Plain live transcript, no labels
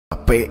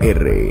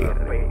PR.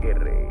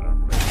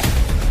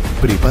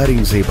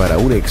 Prepárense para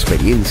una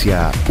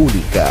experiencia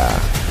única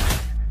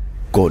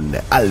con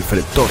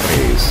Alfred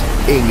Torres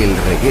en el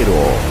reguero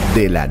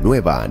de la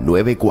nueva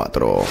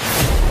 94.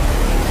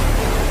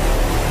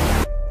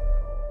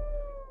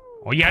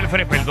 Oye,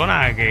 Alfred,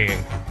 perdona que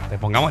te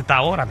pongamos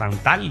esta hora tan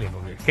tarde,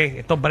 porque es que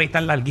estos breaks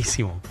están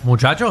larguísimos.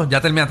 Muchachos,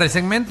 ya terminaste el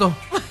segmento.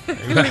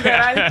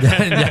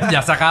 Literal.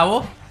 ya se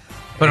acabó.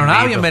 Pero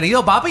nada,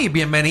 bienvenido, papi,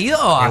 bienvenido.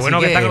 Qué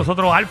bueno que está con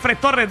nosotros Alfred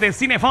Torres de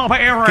CINE FAMA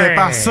PR. ¿Qué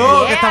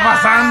pasó? ¿Qué está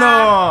pasando?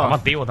 Estamos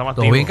activos.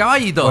 ¿Todo bien,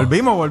 caballito?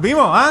 Volvimos,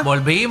 ¿ah?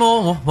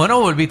 Volvimos.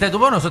 Bueno, volviste tú,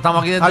 bueno, nosotros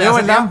estamos aquí desde Adiós,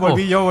 hace ¿verdad? tiempo.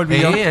 Volví yo.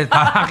 Sí,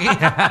 estás aquí.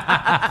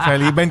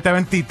 Feliz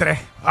 2023.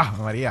 Ah,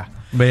 María.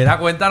 Verá,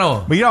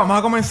 cuéntanos. Mira, vamos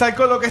a comenzar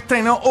con lo que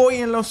estrenó hoy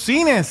en los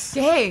cines.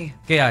 ¿Qué?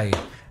 ¿Qué hay?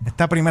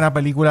 Esta primera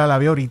película la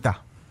vi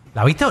ahorita.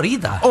 ¿La viste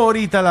ahorita?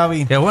 Ahorita la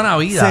vi. Qué buena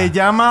vida. Se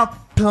llama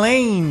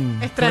Plane.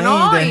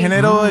 Estrenó Plane, del hoy.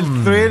 género del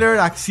thriller,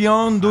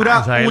 acción,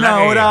 dura esa es 1 la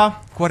que hora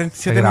Se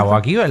 47 grabó minutos.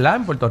 aquí, ¿verdad?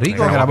 En Puerto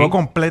Rico. Se grabó aquí.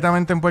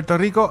 completamente en Puerto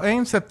Rico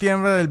en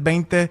septiembre del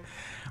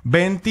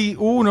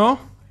 2021.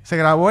 Se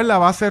grabó en la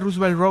base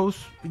Roosevelt Rose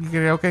y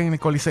creo que en el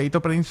Coliseíto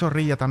Predín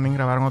Zorrilla también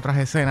grabaron otras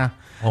escenas.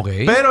 Ok.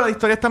 Pero la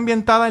historia está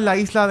ambientada en la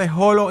isla de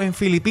Jolo, en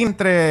Filipinas.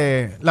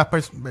 Entre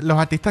los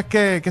artistas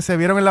que se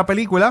vieron en la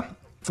película,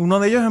 uno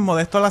de ellos es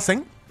Modesto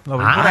Alacén. Lo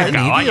vi por Ah, ahí. qué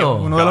nítido.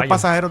 Uno de los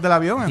pasajeros del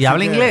avión. ¿Y así habla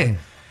que- inglés?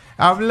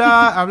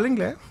 Habla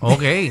inglés.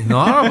 Ok,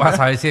 no, para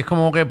saber si es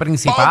como que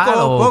principal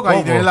o Poco. Ahí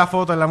poco. tiene la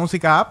foto en la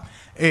música app.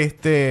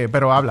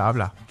 Pero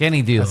habla. Qué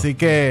nítido. Así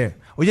que,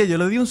 oye, yo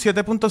le di un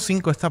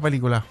 7.5 a esta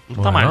película. No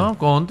está mal. Bueno,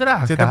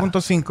 contra.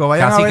 7.5.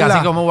 Vayan Casi, a verla.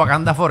 casi como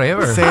Wakanda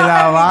Forever. Se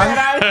la van.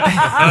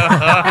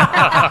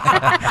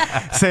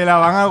 se la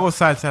van a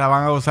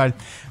gozar.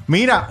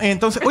 Mira,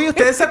 entonces, oye,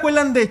 ¿ustedes se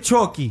acuerdan de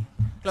Chucky?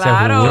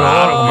 Claro. Seguro,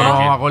 Claro, ¿cómo no ¿cómo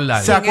vamos a no?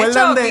 acordar? ¿Se ¿Quién es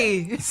acuerdan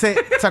Chucky?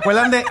 ¿Se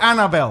acuerdan de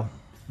Annabelle?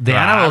 De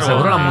Claro. Annabelle,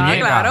 seguro, la Ah,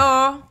 muñeca.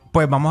 claro.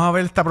 Pues vamos a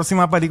ver esta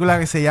próxima película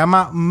que se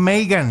llama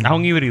Megan. Es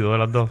un híbrido de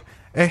los dos.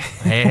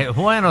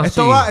 Bueno,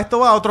 Esto sí.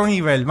 va a otro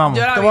nivel, vamos.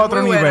 Yo la Esto vi, va a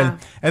otro muy nivel. buena.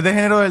 Es de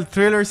género del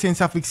thriller,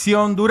 ciencia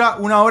ficción. Dura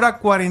 1 hora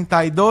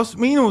 42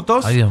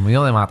 minutos. Ay, Dios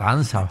mío, de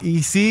matanza.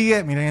 Y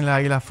sigue, miren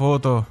ahí la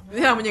foto.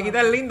 La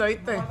muñequita es lindo,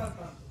 ¿viste?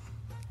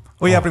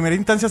 Oye, a primera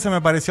instancia se me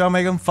pareció a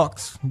Megan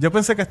Fox. Yo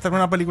pensé que esta era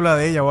una película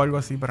de ella o algo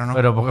así, pero no.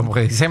 Pero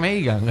porque dice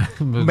Megan.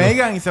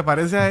 Megan y se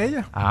parece a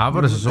ella. Ah,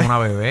 pero eso es una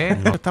bebé.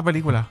 Esta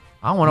película.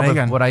 Ah, bueno, pues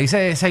Megan. por ahí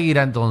se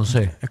seguirá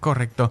entonces. Es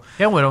correcto.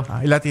 Qué bueno.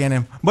 Ahí la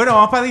tienen. Bueno,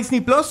 vamos para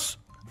Disney Plus.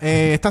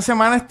 Esta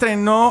semana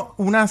estrenó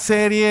una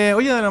serie,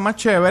 oye, de lo más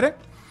chévere.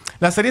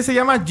 La serie se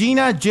llama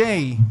Gina J.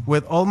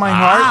 With All My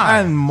Heart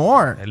and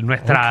More. El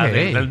nuestra, Ok.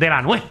 el de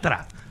la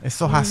nuestra.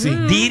 Eso es así.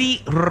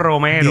 Didi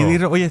Romero.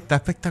 Oye, está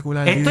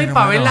espectacular. Estoy Didi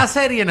para ver Romero. la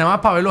serie, nada más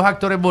para ver los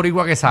actores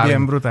boricua que salen.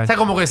 Bien brutal. O sea,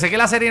 como que sé que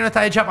la serie no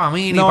está hecha para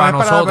mí ni No, para es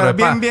para nosotros.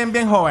 pero es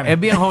bien joven. Es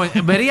bien joven.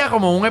 Vería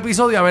como un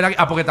episodio a ver.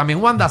 Porque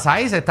también Wanda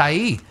Saiz está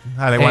ahí.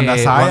 Dale, Wanda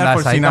Saiz, Wanda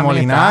Alfonsina Saiz también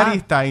Molinari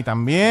está ahí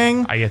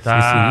también. Ahí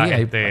está. Sí, sí,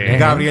 hay-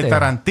 Gabriel gente.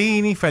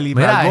 Tarantini,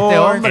 Felipe Mira, Albor, este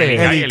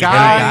hombre. Eli Eli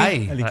Kai.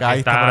 Kai. Eli Kai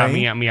está por Está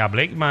ahí. Mia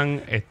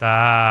Blakeman,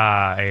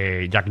 está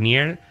Jack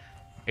Nier,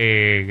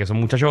 que son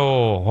muchachos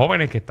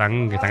jóvenes que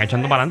están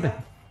echando para adelante.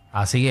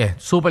 Así es,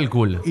 súper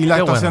cool. Y la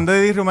Qué actuación bueno.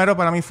 de Didi Romero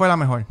para mí fue la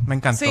mejor. Me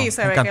encantó. Sí,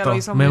 se me ve que encantó. lo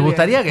hizo muy Me bien.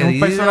 gustaría que Es un Didi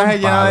diera personaje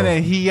un lleno de palo.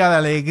 energía, de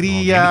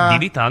alegría.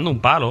 Didi está dando un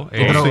palo.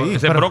 Pero sí,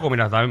 ese pero- Broco,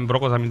 mira, está en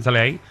Broco también sale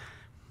ahí.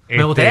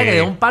 Me gustaría que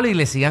dé un palo y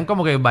le sigan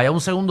como que vaya un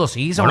segundo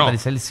season, Bueno, un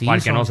tercer season. para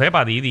el que no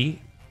sepa, Didi,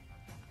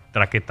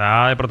 tras que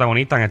está de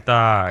protagonista en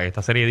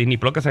esta serie de Disney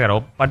Plus que se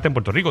grabó parte en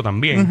Puerto Rico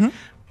también,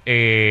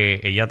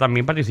 ella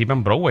también participa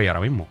en Broadway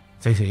ahora mismo.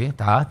 Sí,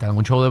 está en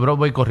un show de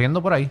Broadway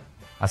corriendo por ahí.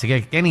 Así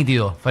que qué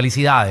nítido.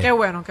 Felicidades. Qué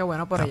bueno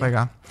por Está ella.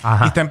 pegada.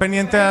 Ajá. Y estén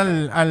pendientes a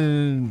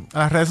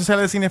las redes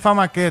sociales de Cine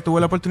Fama, que tuve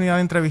la oportunidad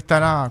de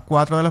entrevistar a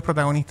 4 de los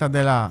protagonistas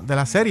de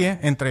la serie,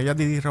 entre ellas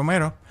Didi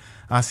Romero.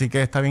 Así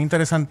que está bien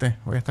interesante.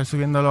 Voy a estar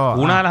subiéndolo.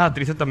 Una de las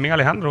actrices también,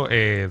 Alejandro,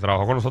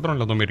 trabajó con nosotros en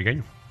Los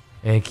Dominicanos.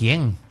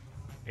 ¿Quién?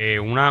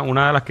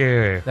 Una de las que...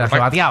 ¿De la que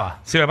bateaba?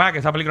 Sí, me pasa que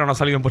esa película no ha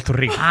salido en Puerto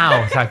Rico.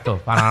 Ah, exacto.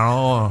 Para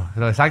no...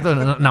 Exacto.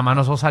 Nada más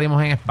nosotros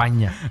salimos en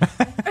España.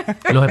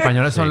 Los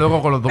españoles son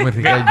locos con los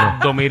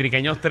dominicanos.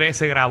 Dominicanos 3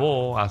 se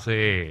grabó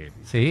hace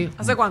Sí.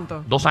 ¿Hace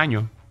cuánto? 2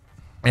 años.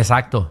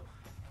 Exacto.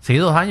 Sí,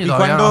 2 años y ¿Y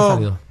todavía no cuándo- ha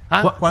salido.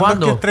 Ah,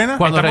 ¿cuándo es que estrena?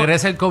 Cuando Estamos-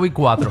 regrese el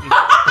COVID-4.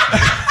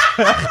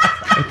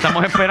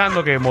 Estamos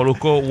esperando que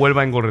Molusco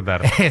vuelva a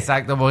engordar.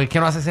 Exacto, porque es que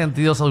no hace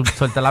sentido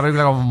soltar la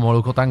película como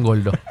Molusco tan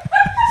gordo.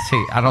 Sí,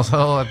 a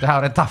nosotros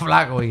ahora está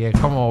flaco y es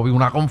como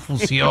una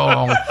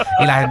confusión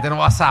y la gente no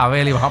va a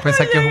saber y vas a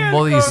pensar que es un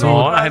bodysuit.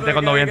 No, la gente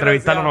cuando vaya a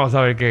entrevistarlo no va a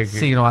saber que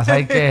Sí, no va a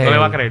saber que... no le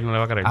va a creer, no le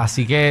va a creer.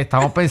 Así que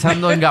estamos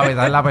pensando en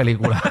gavetar la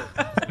película.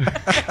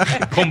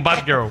 Con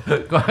Batgirl.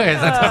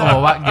 Exacto,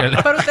 como Batgirl.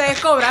 Pero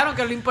ustedes cobraron,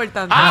 que es lo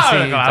importante.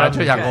 Sí, claro,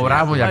 chacho, ya sí,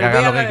 cobramos, ya que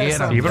haga lo Olvídate que de eso.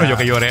 quiera. Sí, pero yo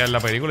que lloré en la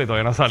película y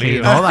todavía no ha Sí,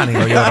 salido. no,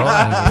 Danilo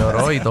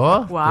lloró y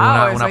todo. Wow,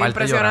 Una eso es parte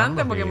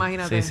impresionante llorando. porque Sí.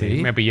 imagínate. Sí,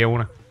 sí. Me pillé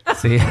una.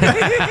 Sí.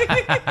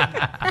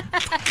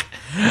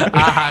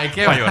 Ajá,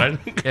 ¿qué, Para llorar.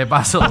 ¿Qué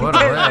pasó? Bueno,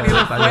 Danilo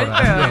es está fuerte,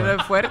 llorando. Danilo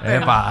es fuerte. ¿Qué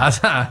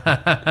pasa?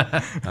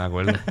 Me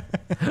acuerdo.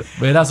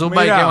 Mira,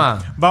 Zumba, ¿y Mira, qué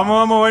más?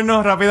 vamos a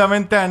movernos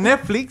rápidamente a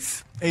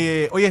Netflix.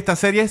 Oye, esta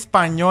serie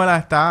española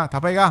está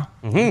pegada.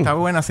 Está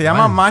buena. Se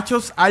llama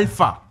Machos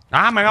Alfa. Me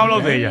han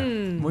hablado de ella.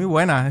 Muy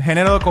buena.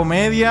 Género de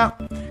comedia.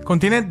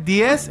 Contiene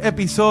 10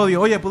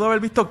 episodios. Oye, pudo haber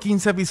visto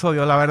 15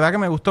 episodios. La verdad que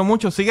me gustó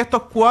mucho. Sigue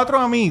estos 4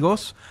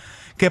 amigos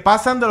que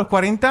pasan de los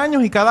 40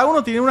 años y cada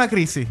uno tiene una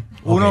crisis.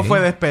 Uno fue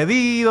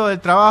despedido del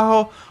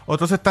trabajo,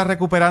 otro se está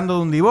recuperando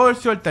de un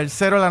divorcio, el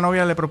tercero, la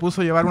novia le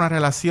propuso llevar una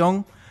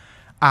relación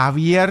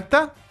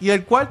abierta y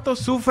el cuarto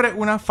sufre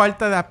una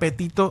falta de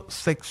apetito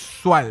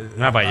sexual.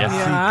 Una para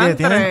allá. Así que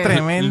tienen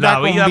tremenda La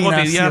vida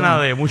combinación. cotidiana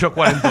de muchos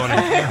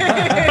cuarentones.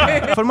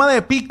 Plataforma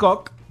de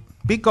Peacock,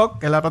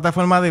 que es la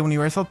plataforma de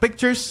Universal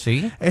Pictures,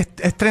 Sí.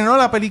 estrenó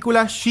la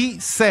película She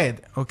Said,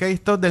 ¿ok?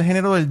 Esto es del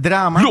género del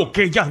drama. Lo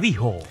que ella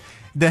dijo.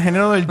 Del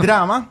género del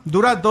drama.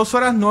 Dura 2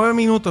 horas 9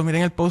 minutos.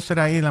 Miren el póster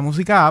ahí en la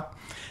música app.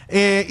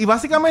 Y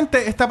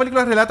básicamente esta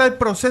película relata el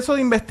proceso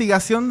de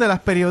investigación de las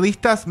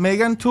periodistas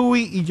Megan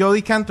Twohey y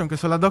Jodie Canton, que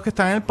son las dos que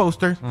están en el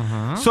póster,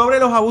 sobre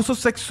los abusos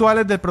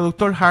sexuales del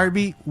productor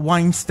Harvey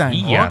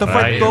Weinstein. Ya, Esto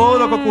fue rayos. todo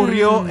lo que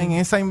ocurrió en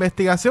esa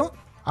investigación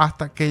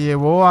hasta que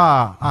llevó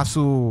a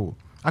su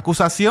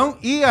acusación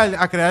y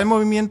a crear el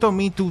movimiento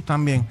Me Too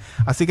también.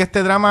 Así que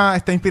este drama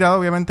está inspirado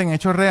obviamente en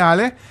hechos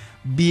reales.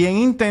 Bien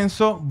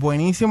intenso,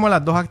 buenísimo.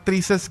 Las dos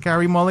actrices,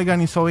 Carey Mulligan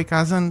y Zoe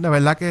Kazan, de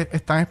verdad que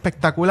están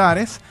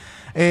espectaculares.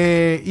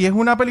 Y es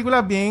una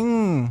película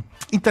bien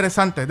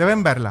interesante.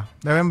 Deben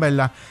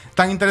verla.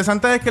 Tan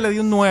interesante es que le di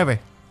un 9.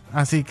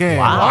 Así que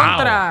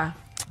Contra.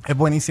 es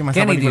buenísima Qué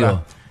esa película.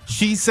 nítido.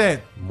 She Said.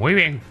 Muy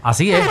bien.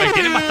 Así es. Ahí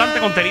tienen bastante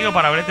contenido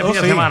para ver este fin de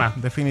Sí, semana.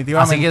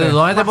 definitivamente. Así que, ¿de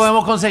dónde te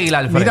podemos conseguir,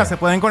 Alfred? Mira, se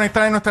pueden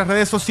conectar en nuestras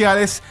redes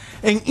sociales,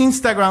 en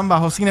Instagram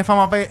bajo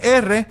Cinefama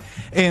PR,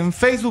 en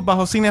Facebook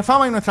bajo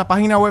Cinefama y nuestra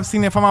página web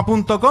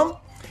cinefama.com.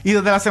 Y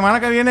desde la semana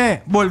que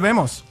viene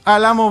volvemos a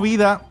la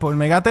movida por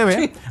Mega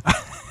TV.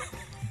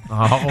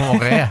 No, como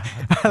que.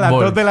 A las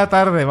 2 de la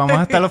tarde vamos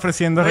a estar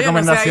ofreciendo Oye, no se ha ido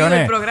recomendaciones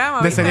el programa,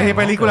 de ¿viste? series y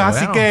películas. Qué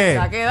Así bueno. que Se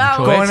ha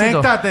quedado.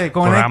 conéctate.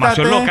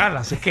 Programación local,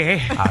 así que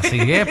es.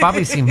 Así es,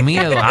 papi, sin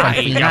miedo. Hasta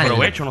el Y final.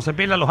 aprovecho, no se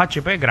pierdan los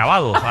HP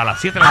grabados a las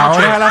 7 de la noche.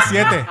 Ahora es a las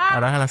 7.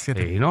 Ahora es a las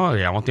 7. Sí, no,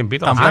 llevamos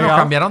tiempito. Estamos Ah, nos pegado.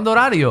 cambiaron de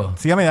horario.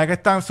 Sí, a medida que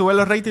suben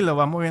los ratings, los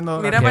vamos viendo.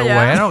 Mira Qué para allá.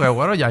 bueno, qué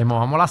bueno. Ya mismo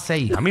vamos a las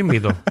 6. Ya me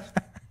invito.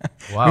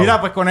 Wow. Mira,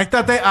 pues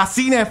conéctate a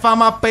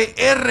Cinefama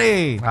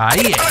PR.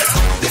 Ahí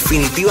es.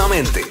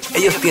 Definitivamente,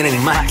 ellos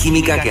tienen más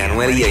química que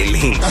Anuel y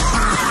Aileen.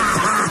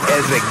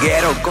 El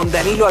reguero con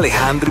Danilo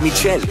Alejandro y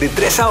Michel, de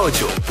 3 a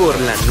 8, por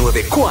la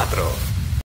 94.